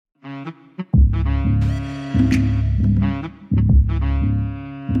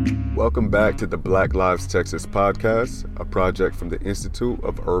Welcome back to the Black Lives Texas podcast, a project from the Institute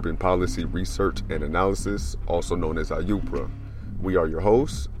of Urban Policy Research and Analysis, also known as IUPRA. We are your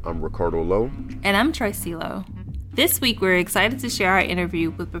hosts. I'm Ricardo Lowe. And I'm Tracy Lowe. This week, we're excited to share our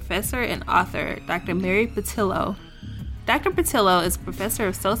interview with professor and author Dr. Mary Pattillo. Dr. Pattillo is professor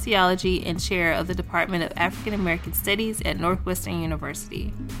of sociology and chair of the Department of African American Studies at Northwestern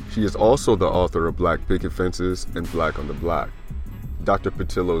University. She is also the author of Black Picket Fences and Black on the Block. Dr.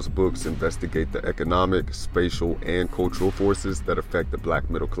 Pattillo's books investigate the economic, spatial, and cultural forces that affect the Black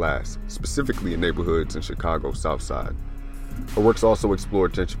middle class, specifically in neighborhoods in Chicago's South Side. Her works also explore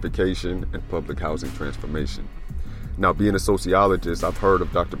gentrification and public housing transformation. Now, being a sociologist, I've heard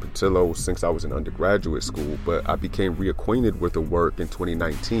of Dr. Pattillo since I was in undergraduate school, but I became reacquainted with her work in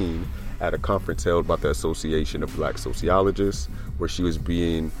 2019 at a conference held by the Association of Black Sociologists, where she was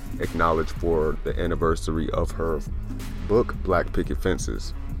being acknowledged for the anniversary of her book, Black Picket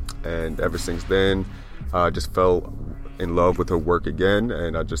Fences. And ever since then, I just fell in love with her work again,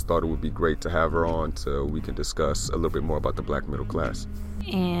 and I just thought it would be great to have her on so we can discuss a little bit more about the Black middle class.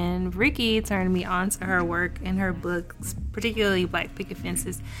 And Ricky turned me on to her work and her books, particularly Black Picket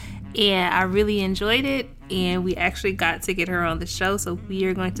Fences, and I really enjoyed it, and we actually got to get her on the show. So we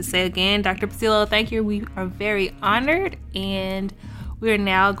are going to say again, Dr. Pattillo, thank you. We are very honored, and we are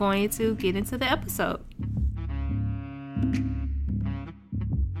now going to get into the episode.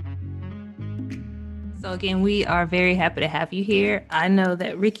 So again, we are very happy to have you here. I know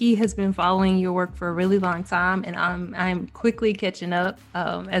that Ricky has been following your work for a really long time, and I'm quickly catching up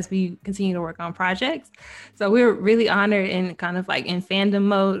as we continue to work on projects. So we're really honored and kind of like in fandom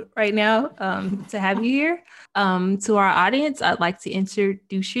mode right now to have you here. To our audience, I'd like to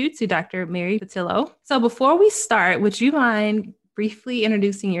introduce you to Dr. Mary Pattillo. So before we start, would you mind briefly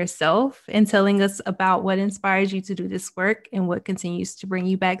introducing yourself and telling us about what inspires you to do this work and what continues to bring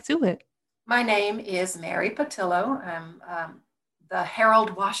you back to it? My name is Mary Pattillo. I'm the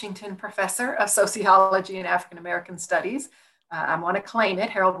Harold Washington Professor of Sociology and African American Studies. I want to claim it.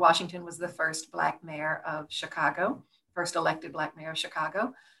 Harold Washington was the first Black mayor of Chicago, first elected Black mayor of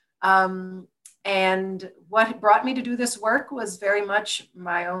Chicago. And what brought me to do this work was very much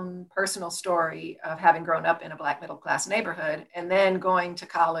my own personal story of having grown up in a Black middle class neighborhood and then going to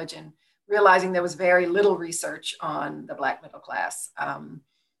college and realizing there was very little research on the Black middle class.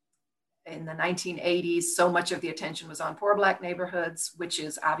 In the 1980s, so much of the attention was on poor Black neighborhoods, which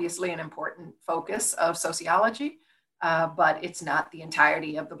is obviously an important focus of sociology, but it's not the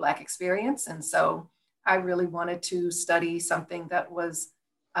entirety of the Black experience. And so I really wanted to study something that was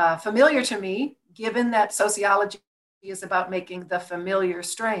familiar to me, given that sociology is about making the familiar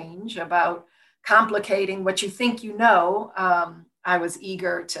strange, about complicating what you think you know. I was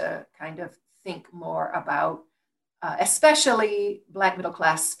eager to kind of think more about especially Black middle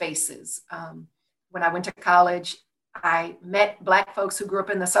class spaces. When I went to college, I met Black folks who grew up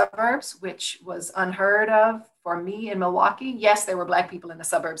in the suburbs, which was unheard of for me in Milwaukee. Yes, there were Black people in the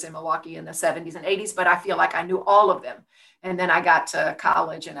suburbs in Milwaukee in the 70s and 80s, but I feel like I knew all of them. And then I got to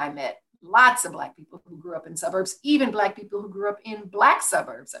college and I met lots of Black people who grew up in suburbs, even Black people who grew up in Black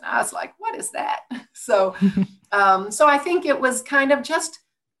suburbs. And I was like, what is that? So I think it was kind of just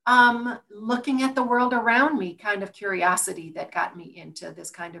looking at the world around me, kind of curiosity that got me into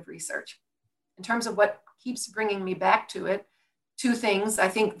this kind of research. In terms of what keeps bringing me back to it, two things. I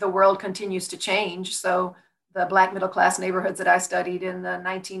think the world continues to change. So the Black middle class neighborhoods that I studied in the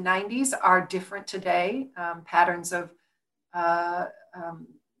 1990s are different today. Patterns of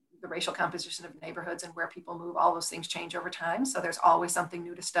the racial composition of neighborhoods and where people move, all those things change over time. So there's always something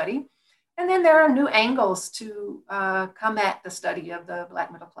new to study. And then there are new angles to come at the study of the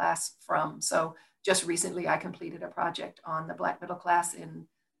Black middle class from. So just recently, I completed a project on the Black middle class in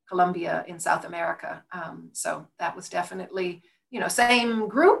Colombia in South America. So that was definitely, same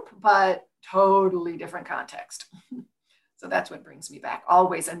group, but totally different context. So that's what brings me back.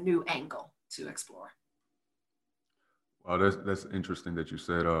 Always a new angle to explore. Wow, that's interesting that you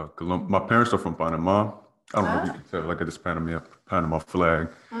said my parents are from Panama. I don't know if you said like this Panama flag,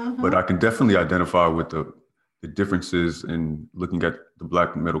 but I can definitely identify with the differences in looking at the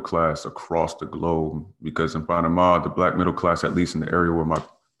Black middle class across the globe, because in Panama, the Black middle class, at least in the area where my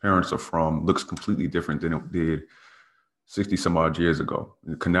parents are from, looks completely different than it did 60 some odd years ago.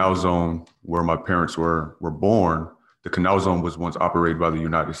 The Canal Zone, where my parents were born, the Canal Zone was once operated by the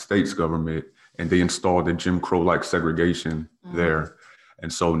United States government, and they installed the Jim Crow-like segregation there.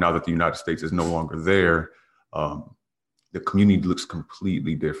 And so now that the United States is no longer there, the community looks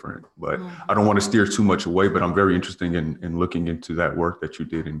completely different. But I don't want to steer too much away, but I'm very interested in looking into that work that you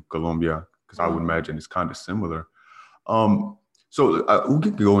did in Colombia, because I would imagine it's kind of similar. So we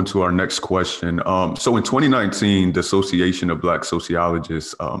can go into our next question. So in 2019, the Association of Black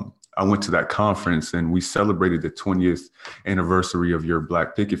Sociologists, I went to that conference and we celebrated the 20th anniversary of your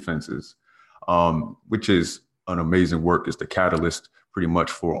Black Picket Fences, which is an amazing work. It's the catalyst pretty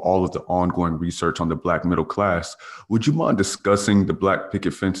much for all of the ongoing research on the Black middle class. Would you mind discussing the Black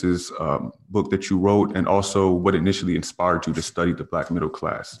Picket Fences book that you wrote and also what initially inspired you to study the Black middle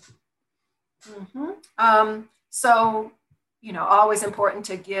class? Mm-hmm. So, always important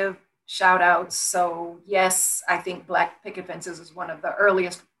to give shout outs. So yes, I think Black Picket Fences is one of the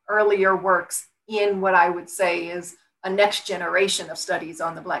earlier works in what I would say is a next generation of studies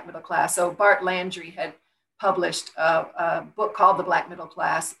on the Black middle class. So Bart Landry had published a book called The Black Middle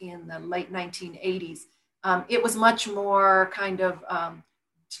Class in the late 1980s. It was much more kind of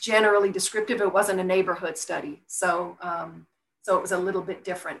generally descriptive. It wasn't a neighborhood study. So it was a little bit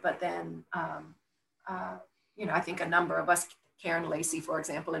different, but then, I think a number of us, Karen Lacey, for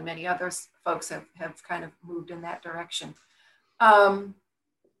example, and many others folks have kind of moved in that direction.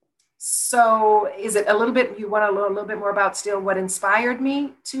 So is it a little bit, you want to learn a little bit more about still what inspired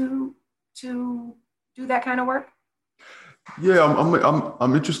me to do that kind of work? Yeah,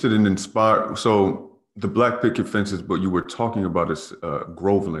 I'm interested in inspire. So the Black Picket Fences, but you were talking about is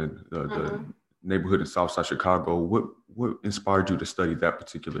Groveland, the neighborhood in Southside Chicago. What inspired you to study that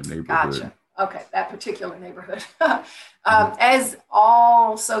particular neighborhood? Gotcha. Okay, that particular neighborhood. As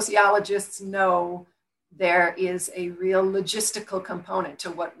all sociologists know, there is a real logistical component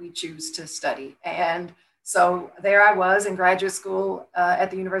to what we choose to study. And so there I was in graduate school at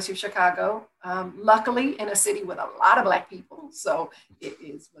the University of Chicago, luckily in a city with a lot of Black people. So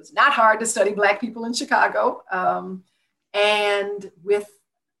it was not hard to study Black people in Chicago.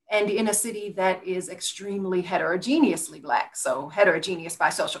 And in a city that is extremely heterogeneously Black. So heterogeneous by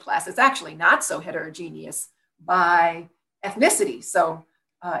social class. It's actually not so heterogeneous by ethnicity. So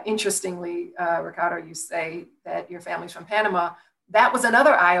interestingly, Ricardo, you say that your family's from Panama. That was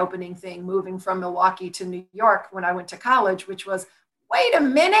another eye-opening thing moving from Milwaukee to New York when I went to college, which was, wait a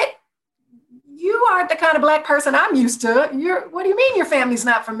minute, you aren't the kind of Black person I'm used to. What do you mean your family's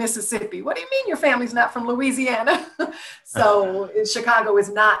not from Mississippi? What do you mean your family's not from Louisiana? So Chicago is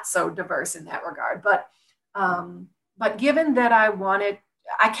not so diverse in that regard. But given that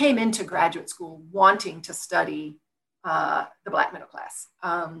I came into graduate school wanting to study the Black middle class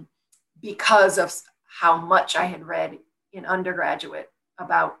because of how much I had read in undergraduate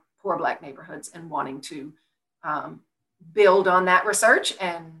about poor Black neighborhoods and wanting to build on that research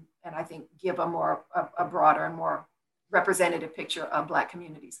and I think give a broader and more representative picture of Black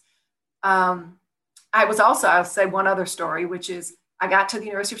communities. I'll say one other story, which is I got to the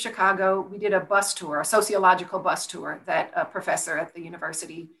University of Chicago. We did a bus tour, a sociological bus tour that a professor at the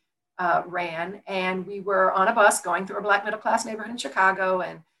university ran. And we were on a bus going through a Black middle class neighborhood in Chicago.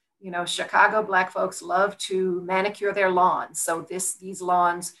 And, Chicago Black folks love to manicure their lawns. So these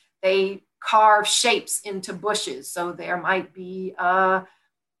lawns, they carve shapes into bushes. So there might be a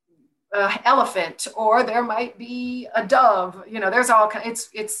elephant, or there might be a dove. There's all kinds.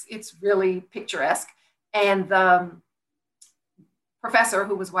 It's really picturesque. And the professor,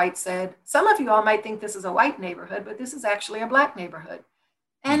 who was white, said, "Some of you all might think this is a white neighborhood, but this is actually a Black neighborhood."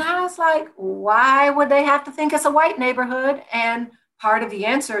 And I was like, why would they have to think it's a white neighborhood? And part of the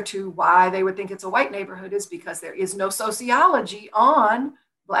answer to why they would think it's a white neighborhood is because there is no sociology on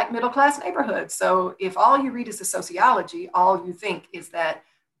Black middle class neighborhoods. So if all you read is the sociology, all you think is that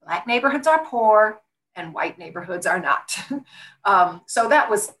Black neighborhoods are poor and white neighborhoods are not. So that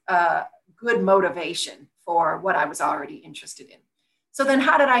was good motivation for what I was already interested in. So then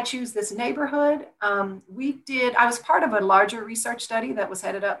how did I choose this neighborhood? I was part of a larger research study that was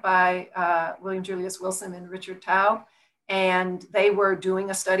headed up by William Julius Wilson and Richard Tao. And they were doing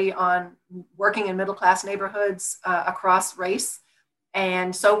a study on working in middle-class neighborhoods across race.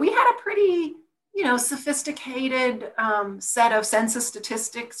 And so we had a pretty, sophisticated set of census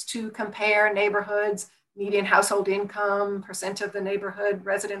statistics to compare neighborhoods, median household income, percent of the neighborhood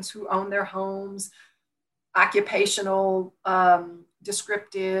residents who own their homes, occupational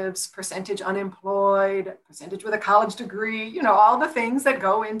descriptives, percentage unemployed, percentage with a college degree, all the things that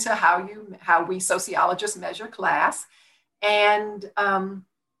go into how we sociologists measure class. And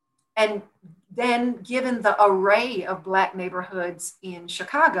then given the array of Black neighborhoods in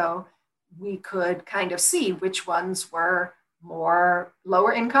Chicago, we could kind of see which ones were more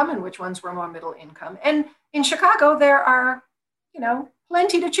lower income and which ones were more middle income. And in Chicago, there are,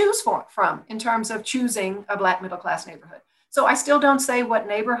 plenty to choose from in terms of choosing a Black middle class neighborhood. So I still don't say what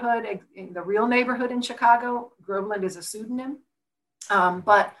neighborhood, the real neighborhood in Chicago. Groveland is a pseudonym.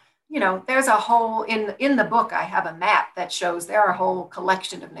 But there's a whole, in the book, I have a map that shows there are a whole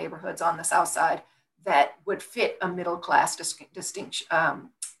collection of neighborhoods on the South Side that would fit a middle class distinction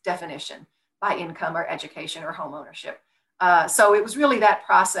definition by income or education or home ownership. So it was really that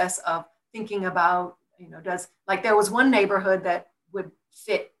process of thinking about, there was one neighborhood that would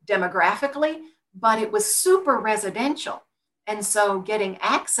fit demographically, but it was super residential. And so getting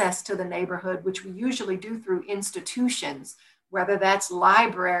access to the neighborhood, which we usually do through institutions, whether that's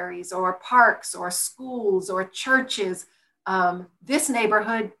libraries or parks or schools or churches, this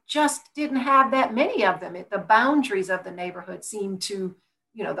neighborhood just didn't have that many of them. The boundaries of the neighborhood seemed to,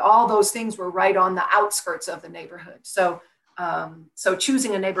 all those things were right on the outskirts of the neighborhood. So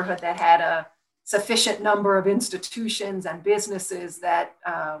choosing a neighborhood that had a sufficient number of institutions and businesses that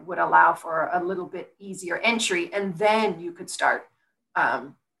would allow for a little bit easier entry, and then you could start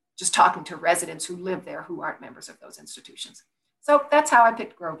just talking to residents who live there who aren't members of those institutions. So that's how I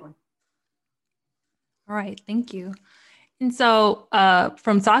picked Groveland. All right, thank you. And so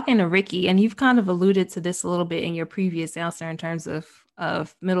from talking to Ricky, and you've kind of alluded to this a little bit in your previous answer in terms of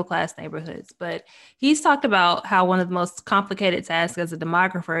middle-class neighborhoods, but he's talked about how one of the most complicated tasks as a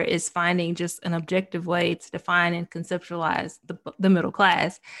demographer is finding just an objective way to define and conceptualize the middle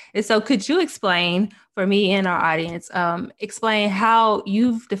class. And so could you explain for me and our audience, explain how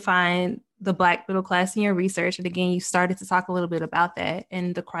you've defined the Black middle class in your research? And again, you started to talk a little bit about that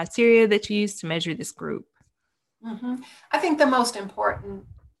and the criteria that you use to measure this group. Mm-hmm. I think the most important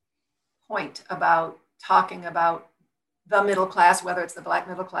point about talking about the middle class, whether it's the Black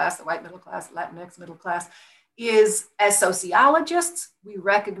middle class, the white middle class, Latinx middle class, is as sociologists, we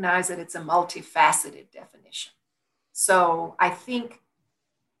recognize that it's a multifaceted definition. So I think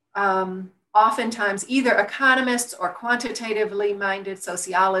oftentimes either economists or quantitatively minded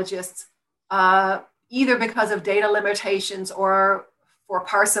sociologists, either because of data limitations or for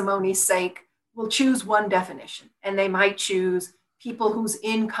parsimony's sake, will choose one definition. And they might choose people whose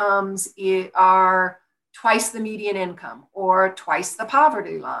incomes are twice the median income or twice the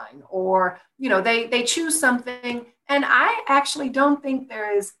poverty line, or, they choose something. And I actually don't think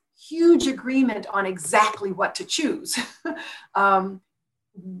there is huge agreement on exactly what to choose.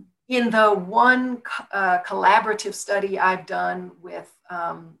 In the one collaborative study I've done with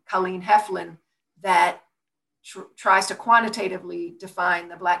Colleen Heflin that tries to quantitatively define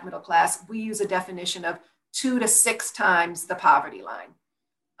the Black middle class, we use a definition of 2 to 6 times the poverty line.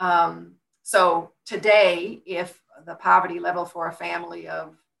 So today, if the poverty level for a family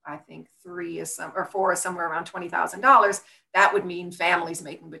of, I think 4 is somewhere around $20,000, that would mean families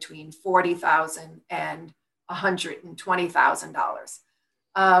making between $40,000 and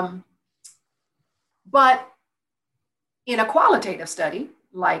 $120,000. But in a qualitative study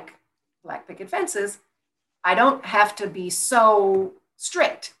like Black Picket Fences, I don't have to be so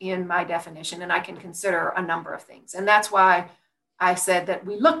strict in my definition, and I can consider a number of things. And that's why I said that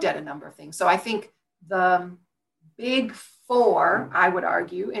we looked at a number of things. So I think the big 4, I would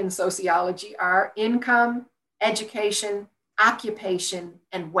argue, in sociology are income, education, occupation,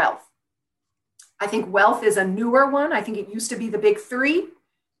 and wealth. I think wealth is a newer one. I think it used to be the big 3,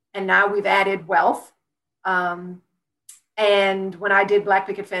 and now we've added wealth. And when I did Black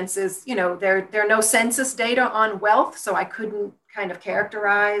Picket Fences, there are no census data on wealth, so I couldn't kind of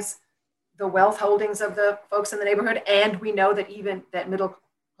characterize the wealth holdings of the folks in the neighborhood. And we know that even that middle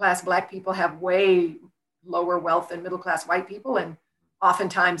class Black people have way lower wealth than middle class white people, and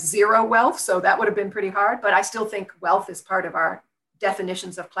oftentimes zero wealth. So that would have been pretty hard, but I still think wealth is part of our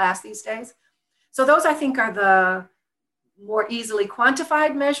definitions of class these days. So those, I think, are the more easily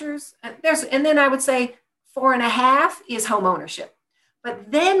quantified measures. And then I would say 4.5 is home ownership.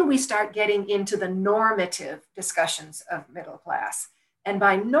 But then we start getting into the normative discussions of middle class. And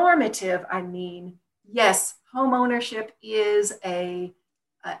by normative, I mean, yes, home ownership is an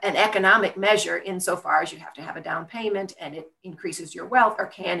economic measure insofar as you have to have a down payment and it increases your wealth or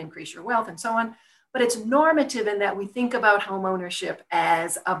can increase your wealth and so on. But it's normative in that we think about home ownership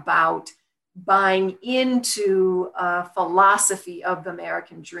as about buying into a philosophy of the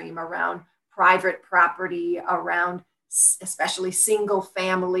American dream around private property, around especially single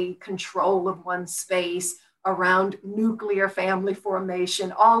family control of one's space, around nuclear family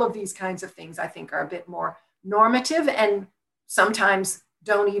formation. All of these kinds of things I think are a bit more normative and sometimes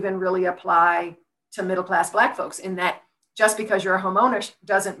don't even really apply to middle class Black folks, in that just because you're a homeowner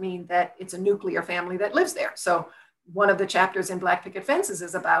doesn't mean that it's a nuclear family that lives there. So one of the chapters in Black Picket Fences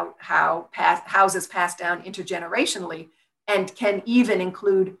is about how houses pass down intergenerationally and can even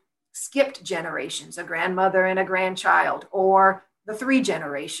include skipped generations, a grandmother and a grandchild, or the 3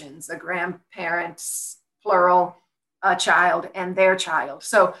 generations, a grandparents, plural, a child and their child.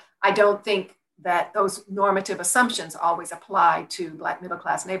 So I don't think that those normative assumptions always apply to Black middle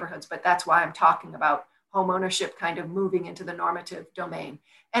class neighborhoods, but that's why I'm talking about home ownership kind of moving into the normative domain.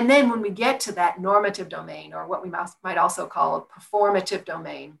 And then when we get to that normative domain, or what we might also call a performative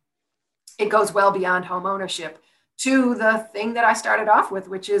domain, it goes well beyond home ownership to the thing that I started off with,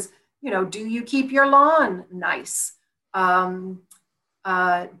 which is, do you keep your lawn nice? Can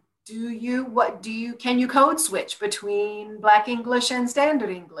you code switch between Black English and Standard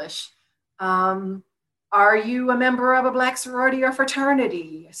English? Are you a member of a Black sorority or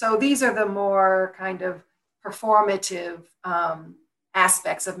fraternity? So these are the more kind of performative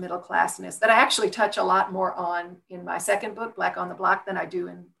aspects of middle classness that I actually touch a lot more on in my second book, Black on the Block, than I do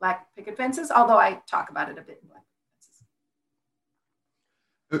in Black Picket Fences, although I talk about it a bit in Black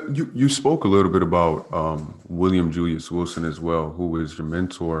Picket Fences. You spoke a little bit about William Julius Wilson as well, who was your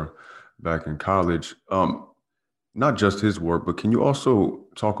mentor back in college. Not just his work, but can you also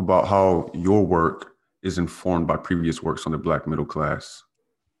talk about how your work is informed by previous works on the Black middle class?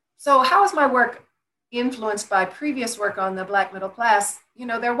 So how is my work influenced by previous work on the Black middle class?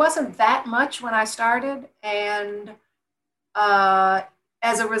 There wasn't that much when I started. And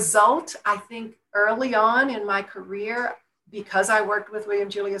as a result, I think early on in my career, because I worked with William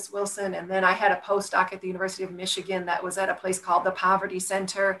Julius Wilson, and then I had a postdoc at the University of Michigan that was at a place called the Poverty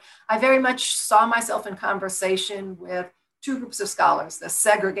Center, I very much saw myself in conversation with two groups of scholars, the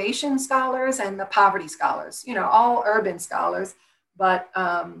segregation scholars and the poverty scholars, all urban scholars, but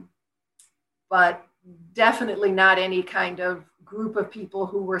definitely not any kind of group of people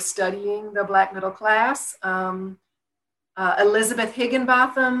who were studying the Black middle class. Elizabeth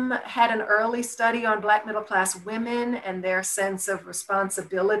Higginbotham had an early study on Black middle class women and their sense of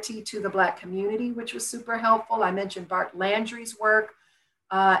responsibility to the Black community, which was super helpful. I mentioned Bart Landry's work.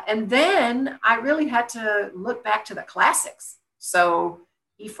 And then I really had to look back to the classics. So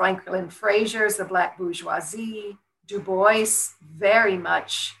E. Franklin Frazier's The Black Bourgeoisie, Du Bois very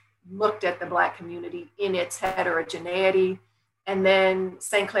much looked at the Black community in its heterogeneity. And then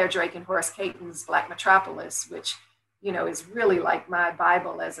St. Clair Drake and Horace Caton's Black Metropolis, which is really like my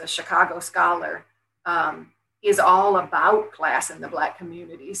Bible as a Chicago scholar, is all about class in the Black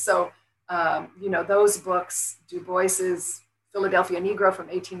community. So, those books, Du Bois's Philadelphia Negro from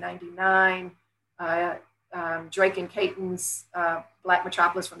 1899, Drake and Caton's Black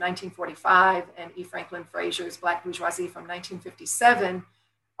Metropolis from 1945, and E. Franklin Frazier's Black Bourgeoisie from 1957,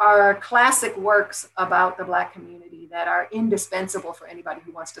 are classic works about the Black community that are indispensable for anybody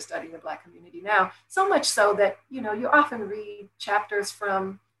who wants to study the Black community now. So much so that, you often read chapters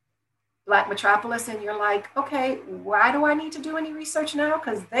from Black Metropolis and you're like, okay, why do I need to do any research now?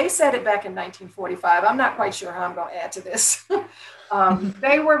 Because they said it back in 1945. I'm not quite sure how I'm going to add to this.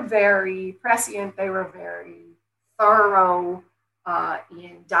 They were very prescient. They were very thorough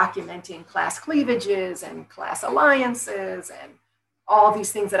in documenting class cleavages and class alliances and all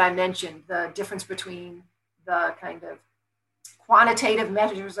these things that I mentioned, the difference between the kind of quantitative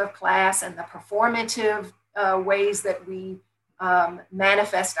measures of class and the performative ways that we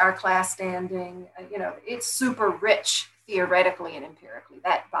manifest our class standing. It's super rich theoretically and empirically,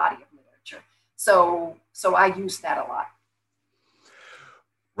 that body of literature. So I use that a lot.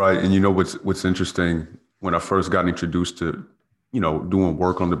 Right. And what's interesting, when I first got introduced to doing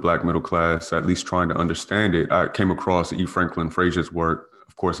work on the Black middle class, at least trying to understand it, I came across E. Franklin Frazier's work,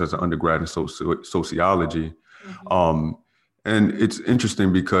 of course, as an undergrad in sociology. Mm-hmm. And it's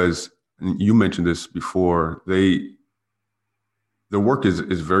interesting because you mentioned this before, their work is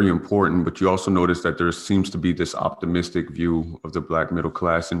very important, but you also notice that there seems to be this optimistic view of the Black middle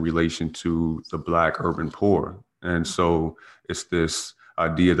class in relation to the Black urban poor. And so it's this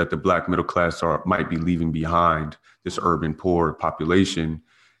idea that the Black middle class might be leaving behind this urban poor population.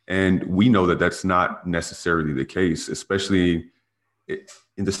 And we know that that's not necessarily the case, especially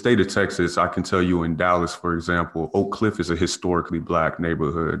in the state of Texas. I can tell you in Dallas, for example, Oak Cliff is a historically Black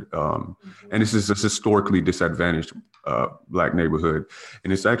neighborhood. And this is a historically disadvantaged Black neighborhood.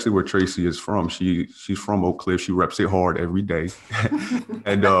 And it's actually where Tracy is from. She's from Oak Cliff. She reps it hard every day.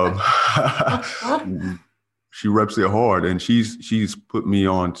 And she reps it hard. And she's put me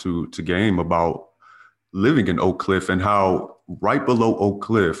on to game about living in Oak Cliff and how right below Oak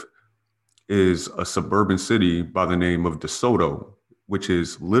Cliff is a suburban city by the name of DeSoto, which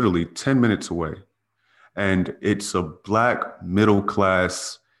is literally 10 minutes away. And it's a Black middle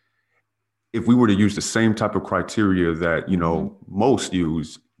class. If we were to use the same type of criteria that, most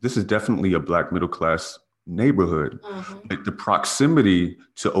use, this is definitely a Black middle class neighborhood. Mm-hmm. But the proximity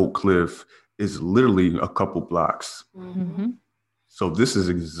to Oak Cliff is literally a couple blocks. Mm-hmm. So this is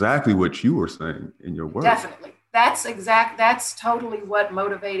exactly what you were saying in your work. Definitely. That's totally what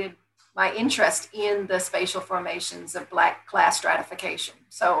motivated my interest in the spatial formations of Black class stratification.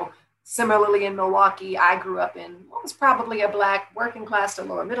 So similarly in Milwaukee, I grew up in what was probably a Black working class to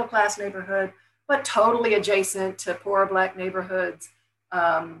lower middle class neighborhood, but totally adjacent to poor Black neighborhoods.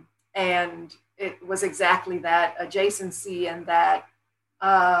 And it was exactly that adjacency and that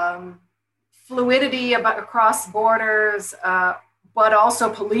fluidity across borders, but also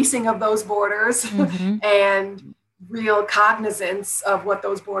policing of those borders and real cognizance of what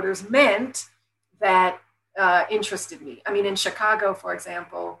those borders meant that interested me. I mean, in Chicago, for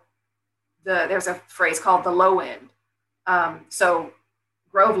example, there's a phrase called the low end. So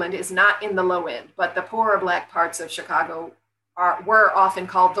Groveland is not in the low end, but the poorer Black parts of Chicago were often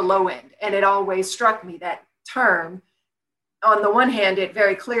called the low end. And it always struck me that term. On the one hand, it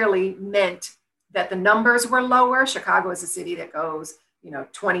very clearly meant that the numbers were lower. Chicago is a city that goes,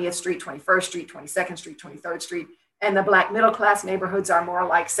 20th Street, 21st Street, 22nd Street, 23rd Street. And the Black middle class neighborhoods are more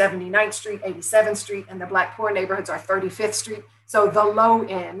like 79th Street, 87th Street, and the Black poor neighborhoods are 35th Street. So the low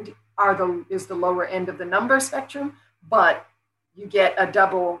end is the lower end of the number spectrum, but you get a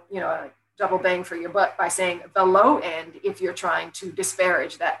double bang for your buck by saying the low end if you're trying to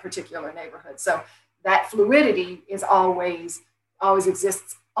disparage that particular neighborhood. So that fluidity is always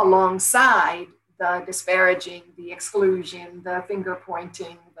exists alongside the disparaging, the exclusion, the finger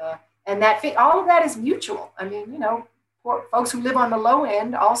pointing, all of that is mutual. I mean, folks who live on the low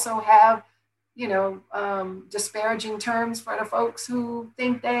end also have, disparaging terms for the folks who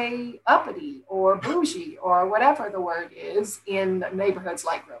think they uppity or bougie or whatever the word is in neighborhoods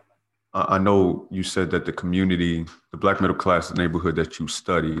like Groveland. I know you said that the Black middle class neighborhood that you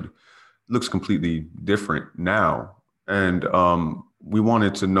studied looks completely different now. And we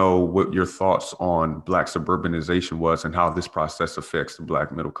wanted to know what your thoughts on Black suburbanization was and how this process affects the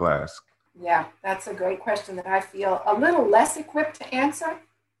Black middle class. Yeah, that's a great question that I feel a little less equipped to answer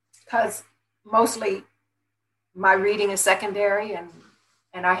because mostly my reading is secondary and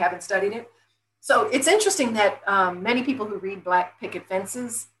I haven't studied it. So it's interesting that many people who read Black Picket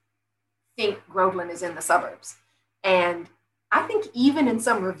Fences think Groveland is in the suburbs. And I think even in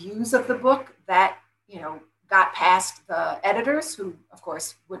some reviews of the book that, got past the editors who, of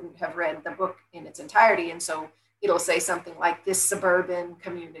course, wouldn't have read the book in its entirety. And so it'll say something like this suburban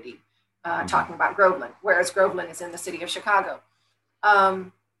community, talking about Groveland, whereas Groveland is in the city of Chicago.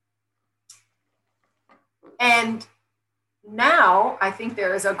 And now I think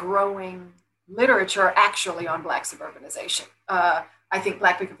there is a growing literature actually on Black suburbanization. I think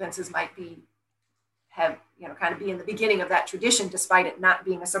Black Picket Fences might be in the beginning of that tradition, despite it not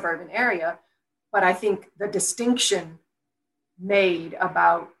being a suburban area. But I think the distinction made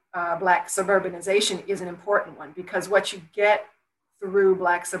about Black suburbanization is an important one because what you get through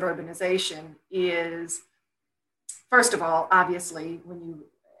Black suburbanization is, first of all, obviously, when you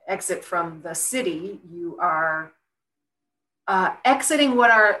exit from the city, you are exiting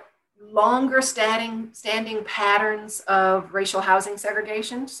what are longer standing patterns of racial housing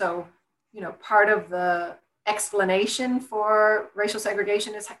segregation. So, part of the explanation for racial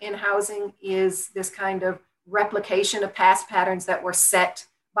segregation in housing is this kind of replication of past patterns that were set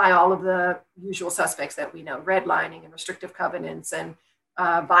by all of the usual suspects that we know, redlining and restrictive covenants and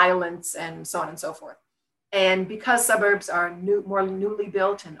violence and so on and so forth. And because suburbs are more newly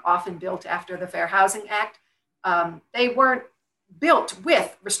built and often built after the Fair Housing Act, they weren't built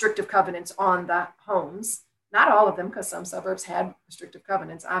with restrictive covenants on the homes. Not all of them, because some suburbs had restrictive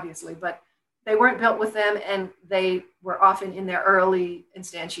covenants, obviously, but they weren't built with them, and they were often in their early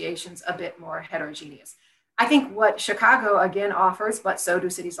instantiations a bit more heterogeneous. I think what Chicago again offers, but so do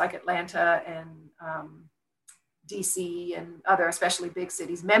cities like Atlanta and DC and other especially big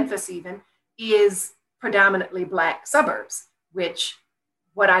cities, Memphis even, is predominantly Black suburbs, which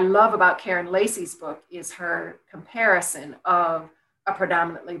what I love about Karen Lacey's book is her comparison of a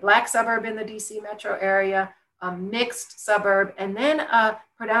predominantly Black suburb in the DC metro area, a mixed suburb, and then a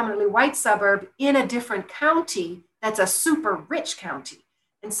predominantly white suburb in a different county that's a super rich county.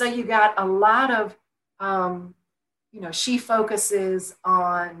 And so you got a lot of, she focuses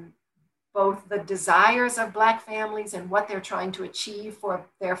on both the desires of Black families and what they're trying to achieve for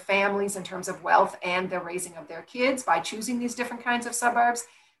their families in terms of wealth and the raising of their kids by choosing these different kinds of suburbs,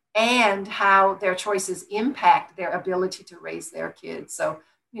 and how their choices impact their ability to raise their kids. So,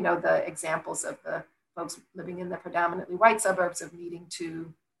 the examples of the folks living in the predominantly white suburbs of needing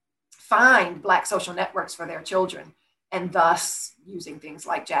to find Black social networks for their children, and thus using things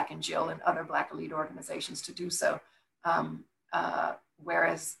like Jack and Jill and other Black elite organizations to do so.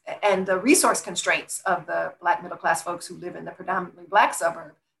 And the resource constraints of the Black middle class folks who live in the predominantly Black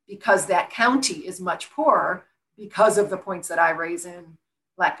suburb, because that county is much poorer, because of the points that I raise in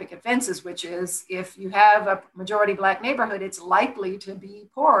Black Picket Fences, which is if you have a majority Black neighborhood, it's likely to be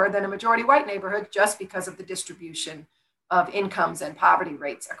poorer than a majority white neighborhood just because of the distribution of incomes and poverty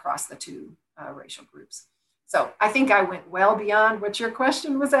rates across the two racial groups. So I think I went well beyond what your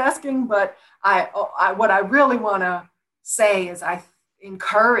question was asking, but what I really want to say is I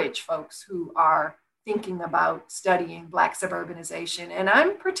encourage folks who are thinking about studying Black suburbanization, and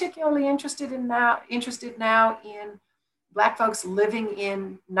I'm particularly interested now in Black folks living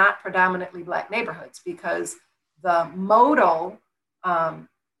in not predominantly Black neighborhoods, because the modal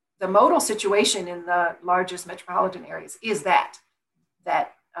situation in the largest metropolitan areas is that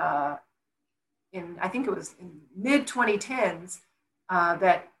in, I think it was in mid 2010s,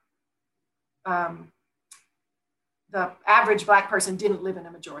 that the average Black person didn't live in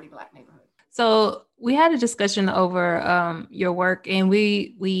a majority Black neighborhood. So we had a discussion over your work, and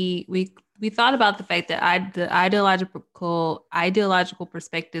we thought about the fact that the ideological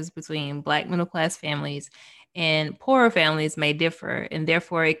perspectives between Black middle class families and poorer families may differ, and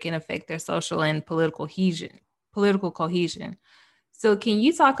therefore it can affect their social and political cohesion. So can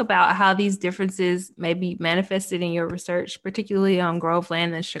you talk about how these differences may be manifested in your research, particularly on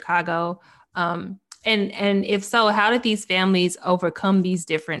Groveland and Chicago? And if so, how did these families overcome these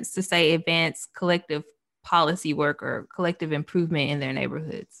differences to, say, advance collective policy work or collective improvement in their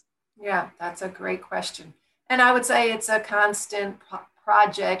neighborhoods? Yeah, that's a great question. And I would say it's a constant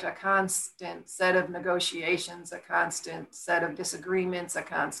project, a constant set of negotiations, a constant set of disagreements, a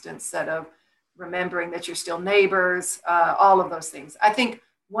constant set of remembering that you're still neighbors, all of those things. I think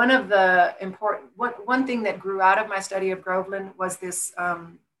one thing that grew out of my study of Groveland was this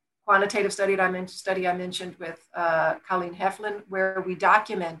quantitative study I mentioned with Colleen Heflin, where we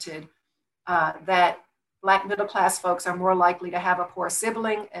documented that Black middle class folks are more likely to have a poor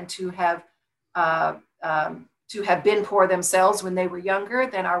sibling and to have been poor themselves when they were younger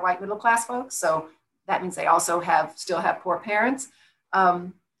than our white middle class folks. So that means they also still have poor parents.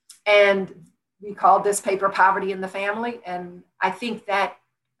 And we called this paper Poverty in the Family. And I think that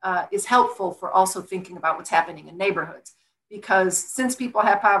is helpful for also thinking about what's happening in neighborhoods. Because since people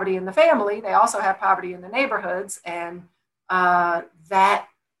have poverty in the family, they also have poverty in the neighborhoods. And that,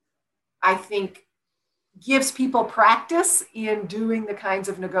 I think, gives people practice in doing the kinds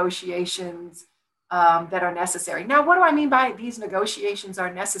of negotiations that are necessary. Now, what do I mean by these negotiations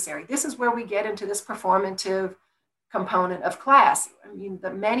are necessary? This is where we get into this performative component of class. I mean,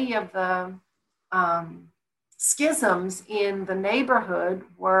 many of the schisms in the neighborhood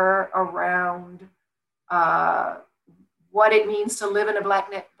were around what it means to live in a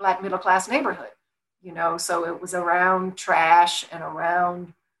Black middle class neighborhood. So it was around trash and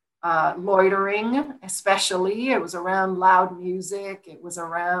around loitering, especially. It was around loud music. It was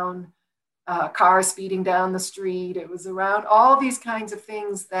around cars speeding down the street. It was around all these kinds of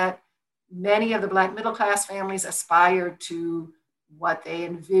things that many of the Black middle class families aspired to, what they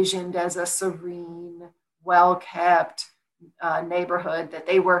envisioned as a serene, well-kept neighborhood, that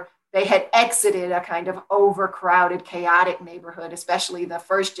they had exited a kind of overcrowded, chaotic neighborhood, especially the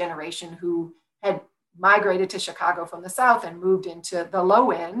first generation who had migrated to Chicago from the South and moved into the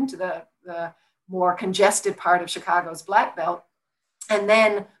low end, the more congested part of Chicago's Black Belt. And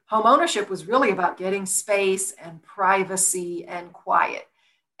then home ownership was really about getting space and privacy and quiet.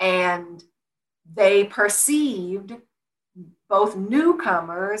 And they perceived both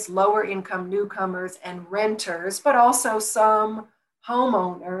newcomers, lower income newcomers and renters, but also some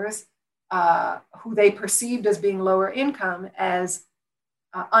homeowners who they perceived as being lower income as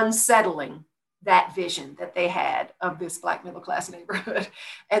unsettling that vision that they had of this Black middle class neighborhood.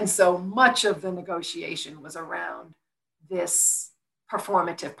 And so much of the negotiation was around this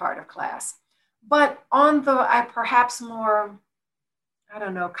performative part of class. But on the perhaps more,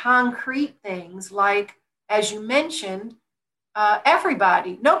 concrete things, like, as you mentioned,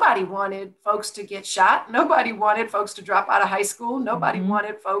 nobody wanted folks to get shot. Nobody wanted folks to drop out of high school. Nobody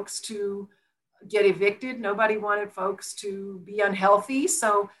wanted folks to get evicted. Nobody wanted folks to be unhealthy.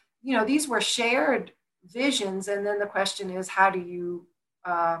 So, these were shared visions. And then the question is, how do you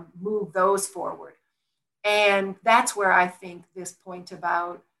move those forward? And that's where I think this point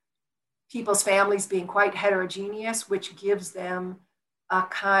about people's families being quite heterogeneous, which gives them a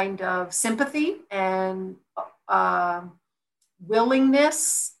kind of sympathy and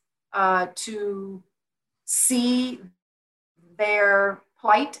willingness to see their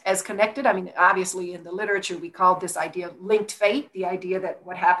plight as connected. I mean, obviously in the literature, we called this idea linked fate, the idea that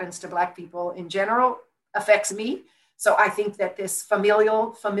what happens to Black people in general affects me. So I think that this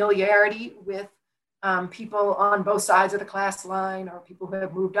familiarity with people on both sides of the class line, or people who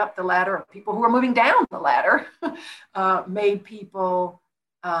have moved up the ladder, or people who are moving down the ladder, made people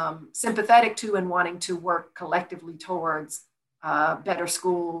sympathetic to and wanting to work collectively towards better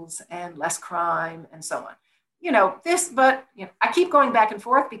schools and less crime and so on. I keep going back and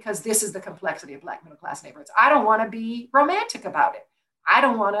forth because this is the complexity of Black middle class neighborhoods. I don't want to be romantic about it. I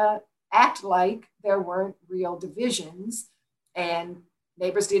don't want to act like there weren't real divisions and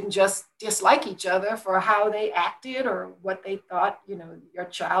neighbors didn't just dislike each other for how they acted or what they thought, your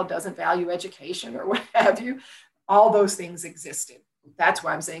child doesn't value education or what have you. All those things existed. That's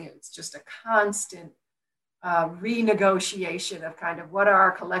why I'm saying it's just a constant renegotiation of kind of what are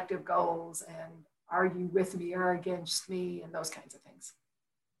our collective goals and are you with me or against me and those kinds of things.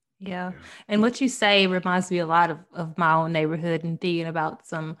 Yeah. And what you say reminds me a lot of my own neighborhood and thinking about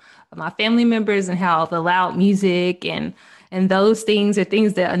some of my family members and how the loud music and those things are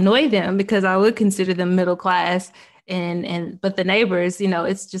things that annoy them because I would consider them middle class but the neighbors,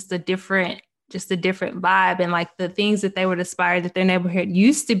 it's just a different vibe. And like the things that they would aspire that their neighborhood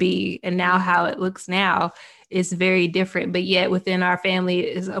used to be and now how it looks now is very different. But yet within our family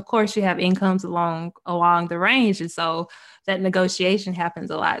is, of course, you have incomes along the range. And so that negotiation happens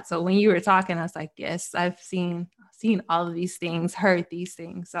a lot. So when you were talking, I was like, yes, I've seen all of these things, heard these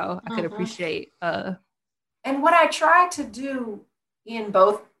things. So I could appreciate. And what I try to do in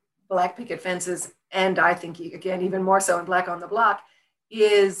both Black Picket Fences and I think, again, even more so in Black on the Block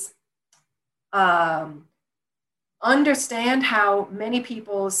is understand how many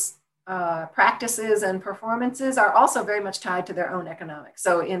people's practices and performances are also very much tied to their own economics.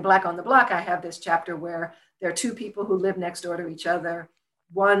 So in Black on the Block, I have this chapter where there are two people who live next door to each other.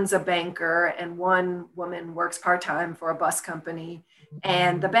 One's a banker and one woman works part-time for a bus company.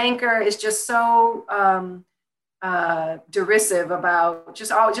 And the banker is just so derisive about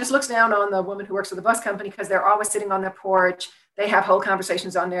just looks down on the woman who works for the bus company because they're always sitting on their porch. They have whole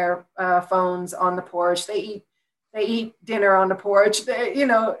conversations on their phones on the porch. They eat dinner on the porch,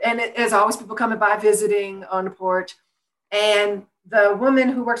 and there's always people coming by visiting on the porch. And the woman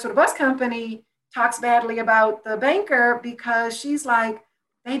who works for the bus company talks badly about the banker because she's like,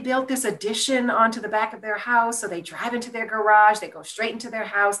 they built this addition onto the back of their house. So they drive into their garage, they go straight into their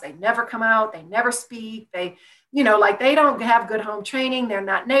house. They never come out, they never speak. They don't have good home training. They're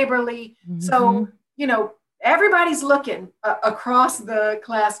not neighborly. Mm-hmm. So, everybody's looking across the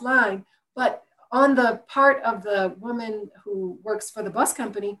class line, but on the part of the woman who works for the bus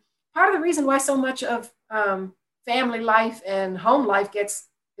company, part of the reason why so much of family life and home life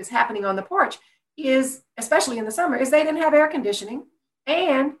is happening on the porch is, especially in the summer, is they didn't have air conditioning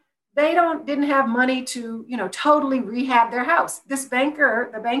and they didn't have money to, totally rehab their house. The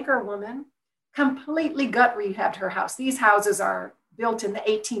banker woman, completely gut rehabbed her house. These houses are built in the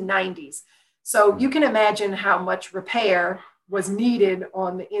 1890s. So you can imagine how much repair was needed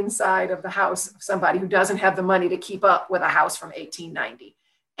on the inside of the house of somebody who doesn't have the money to keep up with a house from 1890.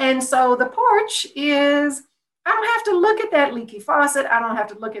 And so the porch is, I don't have to look at that leaky faucet. I don't have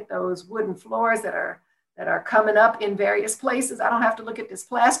to look at those wooden floors that are coming up in various places. I don't have to look at this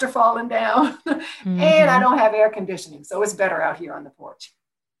plaster falling down. Mm-hmm. And I don't have air conditioning. So it's better out here on the porch.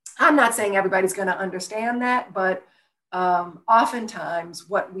 I'm not saying everybody's going to understand that, but oftentimes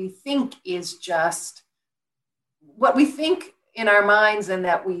what we think in our minds and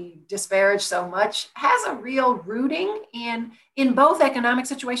that we disparage so much has a real rooting in both economic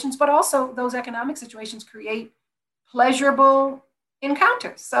situations, but also those economic situations create pleasurable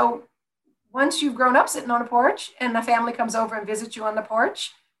encounters. So once you've grown up sitting on a porch and the family comes over and visits you on the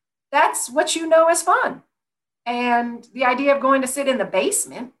porch, that's what you know is fun. And the idea of going to sit in the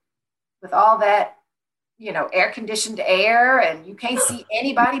basement with all that, air-conditioned air and you can't see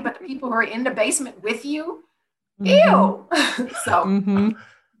anybody but the people who are in the basement with you, ew. So you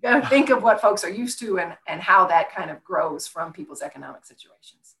got to think of what folks are used to and how that kind of grows from people's economic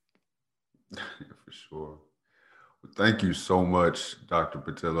situations. For sure. Well, thank you so much, Dr.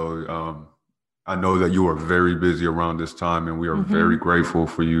 Petillo. I know that you are very busy around this time, and we are very grateful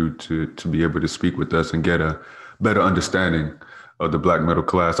for you to be able to speak with us and get a better understanding of the Black middle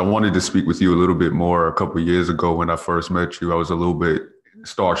class. I wanted to speak with you a little bit more. A couple of years ago when I first met you, I was a little bit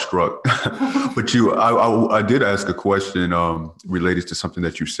starstruck, but I did ask a question related to something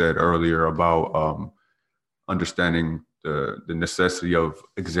that you said earlier about understanding the necessity of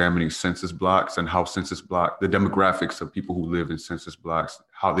examining census blocks and how the demographics of people who live in census blocks,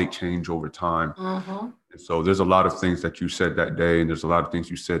 how they change over time. And so there's a lot of things that you said that day, and there's a lot of things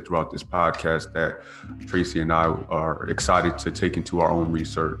you said throughout this podcast that Tracy and I are excited to take into our own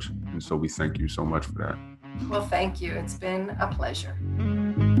research. And so we thank you so much for that. Well, thank you. It's been a pleasure.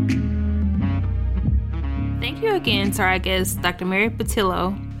 Thank you again to our guest, Dr. Mary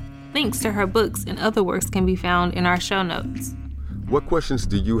Petillo. Links to her books and other works can be found in our show notes. What questions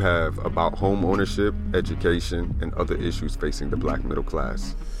do you have about home ownership, education, and other issues facing the Black middle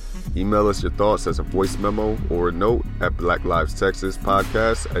class? Email us your thoughts as a voice memo or a note at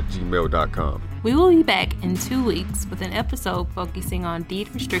blacklivestexaspodcast@gmail.com. We will be back in 2 weeks with an episode focusing on deed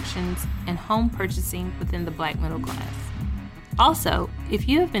restrictions and home purchasing within the Black middle class. Also, if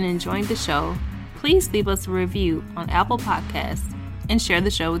you have been enjoying the show, please leave us a review on Apple Podcasts and share the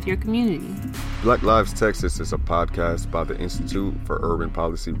show with your community. Black Lives Texas is a podcast by the Institute for Urban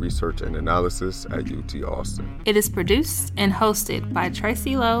Policy Research and Analysis at UT Austin. It is produced and hosted by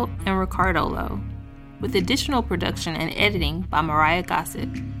Tracy Lowe and Ricardo Lowe, with additional production and editing by Mariah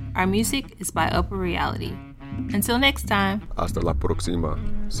Gossett. Our music is by Upper Reality. Until next time. Hasta la próxima.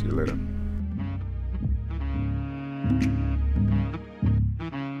 See you later.